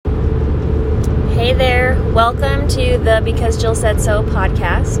Hey there, welcome to the Because Jill Said So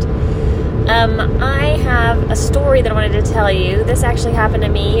podcast. I have a story that I wanted to tell you. This actually happened to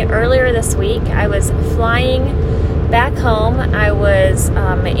me earlier this week. I was flying back home. I was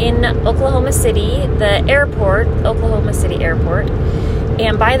in Oklahoma City, the airport, Oklahoma City Airport.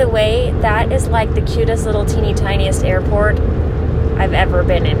 And by the way, that is like the cutest little teeny tiniest airport I've ever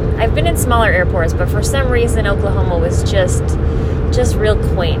been in. I've been in smaller airports, but for some reason Oklahoma was just real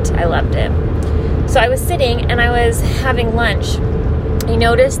quaint. I loved it. So I was sitting and I was having lunch. I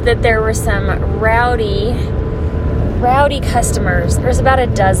noticed that there were some rowdy customers. There's about a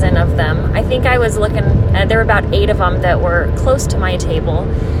dozen of them. I think I was looking, there were about 8 of them that were close to my table.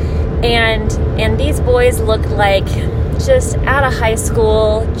 And these boys looked like just out of high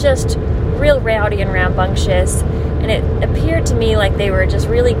school, just real rowdy and rambunctious. And it appeared to me like they were just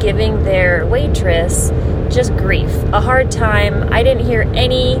really giving their waitress just grief, a hard time. I didn't hear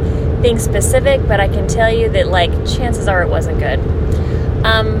anything specific, but I can tell you that, like, chances are it wasn't good.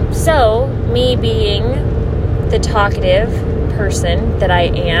 So me being the talkative person that I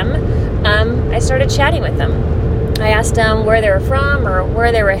am, I started chatting with them. I asked them where they were from or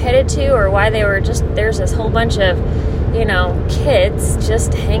where they were headed to or why they were there's this whole bunch of, kids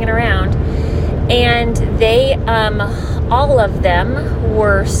just hanging around. And they, all of them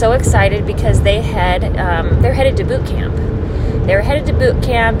were so excited because they're headed to boot camp. They were headed to boot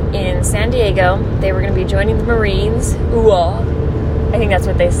camp in San Diego. They were going to be joining the Marines. Ooh, I think that's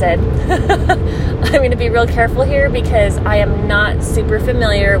what they said. I'm going to be real careful here because I am not super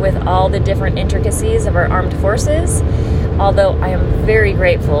familiar with all the different intricacies of our armed forces, although I am very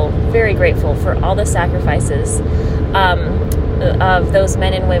grateful for all the sacrifices of those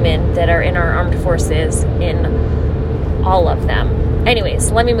men and women that are in our armed forces, in all of them.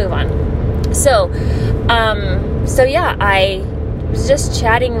 Anyways, let me move on. So yeah, I was just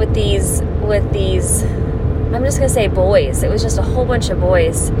chatting with these, I'm just going to say boys. It was just a whole bunch of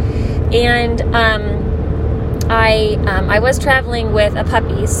boys. And I was traveling with a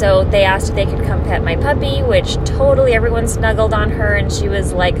puppy, so they asked if they could come pet my puppy, which totally everyone snuggled on her, and she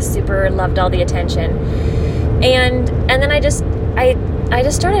was like super loved all the attention. And then I just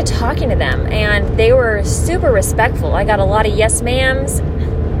started talking to them, and they were super respectful. I got a lot of yes ma'ams.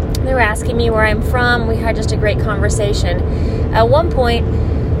 They were asking me where I'm from. We had just a great conversation. At one point,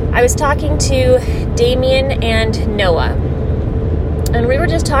 I was talking to Damien and Noah, and we were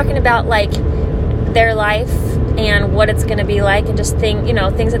just talking about like their life and what it's going to be like, and just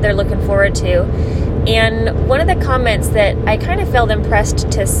things that they're looking forward to. And one of the comments that I kind of felt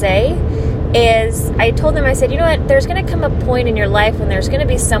impressed to say is, I told them, I said, you know what, there's going to come a point in your life when there's going to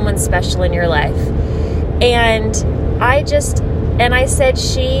be someone special in your life. And I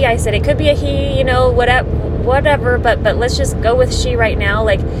said it could be a he, whatever, but let's just go with she right now.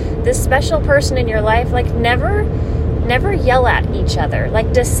 Like, this special person in your life, like, never yell at each other.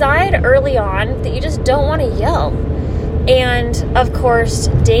 Like, decide early on that you just don't want to yell. And of course,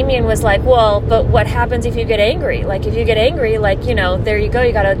 Damien was like, well, but what happens if you get angry? Like, if you get angry, like, there you go,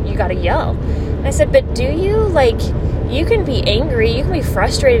 you gotta yell. And I said, but do you? Like, you can be angry, you can be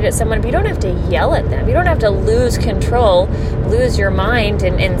frustrated at someone, but you don't have to yell at them. You don't have to lose control, lose your mind,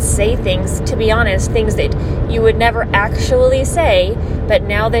 and say things, to be honest, things that you would never actually say, but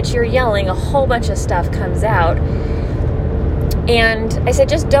now that you're yelling, a whole bunch of stuff comes out. And I said,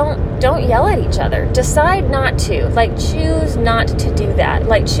 just don't yell at each other. Decide not to. Like, choose not to do that.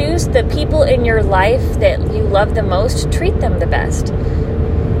 Like, choose the people in your life that you love the most. Treat them the best.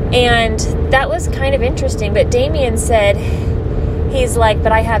 And that was kind of interesting. But Damien said, he's like,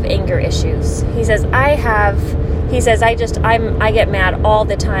 but I have anger issues. He says, I get mad all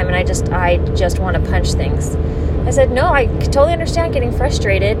the time, and I just want to punch things. I said, no, I totally understand getting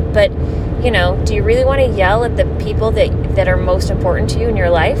frustrated, but do you really want to yell at the people that are most important to you in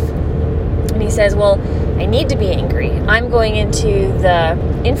your life? And he says, well, I need to be angry. I'm going into the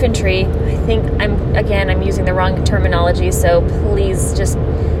infantry. I think I'm using the wrong terminology, so please just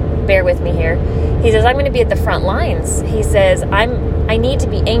bear with me here. He says, I'm going to be at the front lines. He says, I need to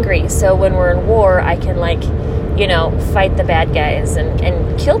be angry, so when we're in war, I can fight the bad guys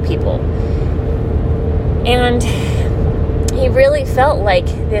and kill people. And he really felt like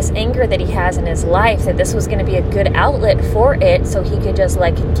this anger that he has in his life, that this was going to be a good outlet for it, so he could just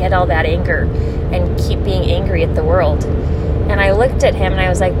get all that anger and keep being angry at the world. And I looked at him and I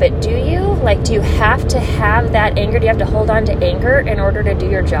was like, but do you have to have that anger? Do you have to hold on to anger in order to do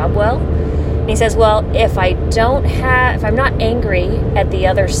your job well? And he says, well, if I'm not angry at the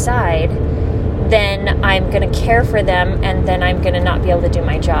other side, then I'm going to care for them, and then I'm going to not be able to do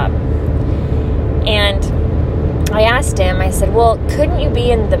my job. And I asked him, I said, well, couldn't you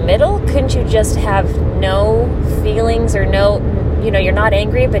be in the middle? Couldn't you just have no feelings or no, you're not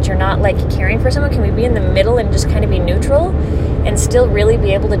angry, but you're not like caring for someone? Can we be in the middle and just kind of be neutral and still really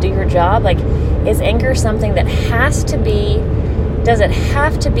be able to do your job? Like, is anger something that does it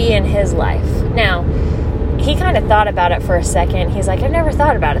have to be in his life? Now, he kind of thought about it for a second. He's like, I've never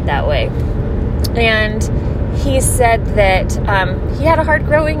thought about it that way. And he said that he had a hard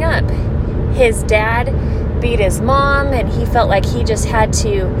growing up. His dad beat his mom, and he felt like he just had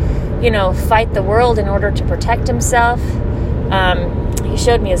to, fight the world in order to protect himself. He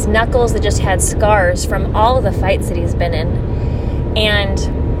showed me his knuckles that just had scars from all of the fights that he's been in.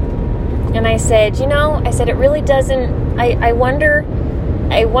 And I said, it really doesn't, I wonder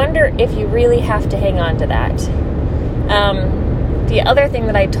if you really have to hang on to that. The other thing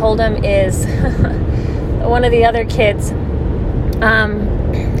that I told him is one of the other kids,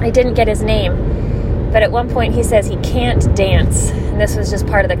 I didn't get his name, but at one point he says he can't dance. And this was just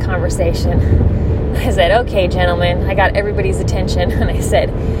part of the conversation. I said, okay, gentlemen, I got everybody's attention. And I said,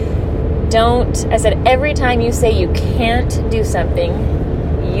 every time you say you can't do something,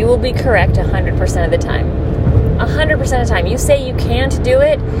 you will be correct 100% of the time. 100% of the time. You say you can't do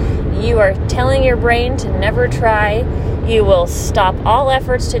it, you are telling your brain to never try. You will stop all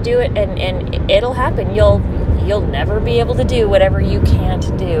efforts to do it, and it'll happen. You'll never be able to do whatever you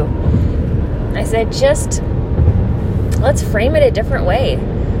can't do. I said, let's frame it a different way.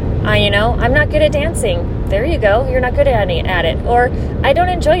 I'm not good at dancing. There you go. You're not good at it. Or, I don't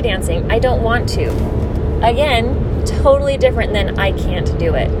enjoy dancing. I don't want to. Again, totally different than I can't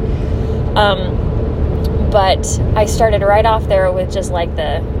do it. But I started right off there with just like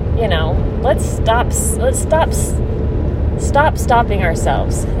let's stop stopping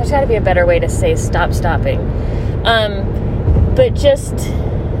ourselves. There's got to be a better way to say stop stopping. But just,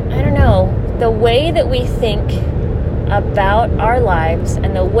 I don't know, the way that we think about our lives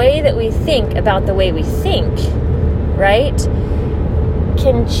and the way that we think about the way we think, right,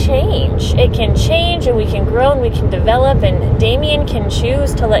 can change. It can change, and we can grow and we can develop, and Damien can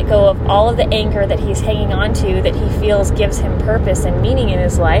choose to let go of all of the anger that he's hanging on to that he feels gives him purpose and meaning in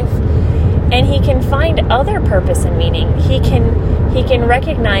his life, and he can find other purpose and meaning. He can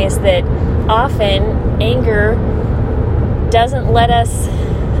recognize that often anger doesn't let us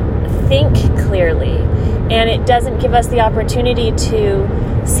think clearly, and it doesn't give us the opportunity to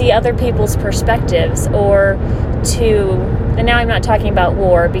see other people's perspectives, or and now I'm not talking about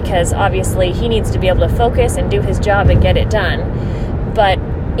war, because obviously he needs to be able to focus and do his job and get it done. But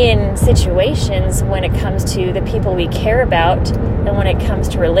in situations when it comes to the people we care about, and when it comes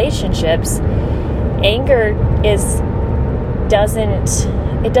to relationships, anger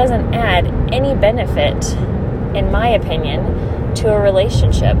doesn't add any benefit, in my opinion, to a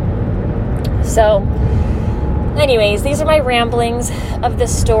relationship. So anyways, these are my ramblings of the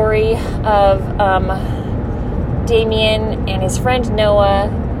story of Damien and his friend Noah.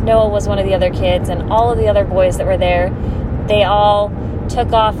 Noah was one of the other kids, and all of the other boys that were there, they all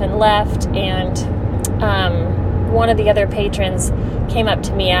took off and left, and one of the other patrons came up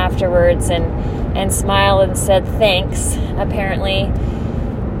to me afterwards and smiled and said thanks. Apparently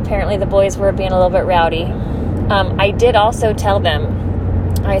the boys were being a little bit rowdy. I did also tell them,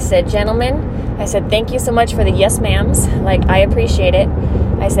 I said, gentlemen, I said, thank you so much for the yes ma'ams. Like, I appreciate it.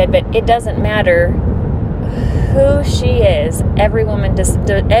 I said, but it doesn't matter who she is. Every woman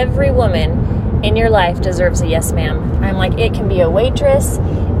in your life deserves a yes ma'am. I'm like, it can be a waitress,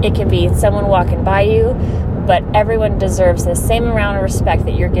 it can be someone walking by you, but everyone deserves the same amount of respect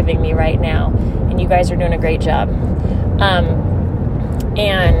that you're giving me right now. And you guys are doing a great job.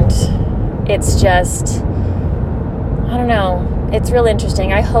 And it's just, I don't know. It's real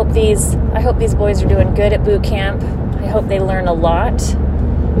interesting. I hope these boys are doing good at boot camp. I hope they learn a lot,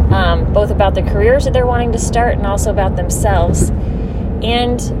 both about the careers that they're wanting to start and also about themselves.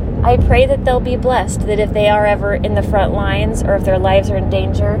 And I pray that they'll be blessed, that if they are ever in the front lines or if their lives are in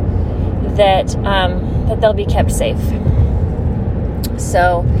danger, that they'll be kept safe.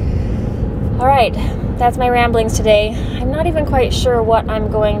 So, all right, that's my ramblings today. I'm not even quite sure what I'm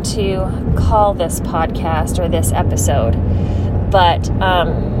going to call this podcast or this episode, but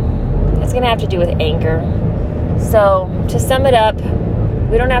it's going to have to do with anger. So to sum it up,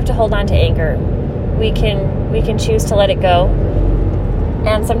 we don't have to hold on to anger. We can choose to let it go.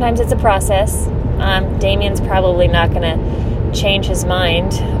 And sometimes it's a process. Damien's probably not going to change his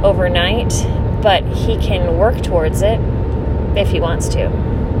mind overnight, but he can work towards it if he wants to.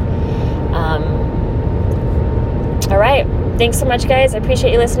 All right. Thanks so much, guys. I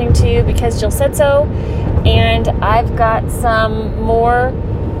appreciate you listening to Because Jill Said So. And I've got some more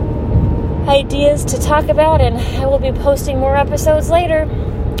ideas to talk about, and I will be posting more episodes later.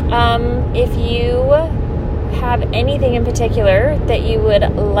 If you have anything in particular that you would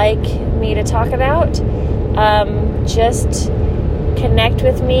like me to talk about, just connect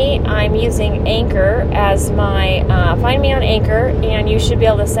with me. I'm using Anchor as my, find me on Anchor, and you should be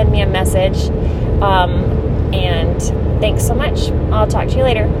able to send me a message. And thanks so much. I'll talk to you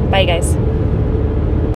later. Bye, guys.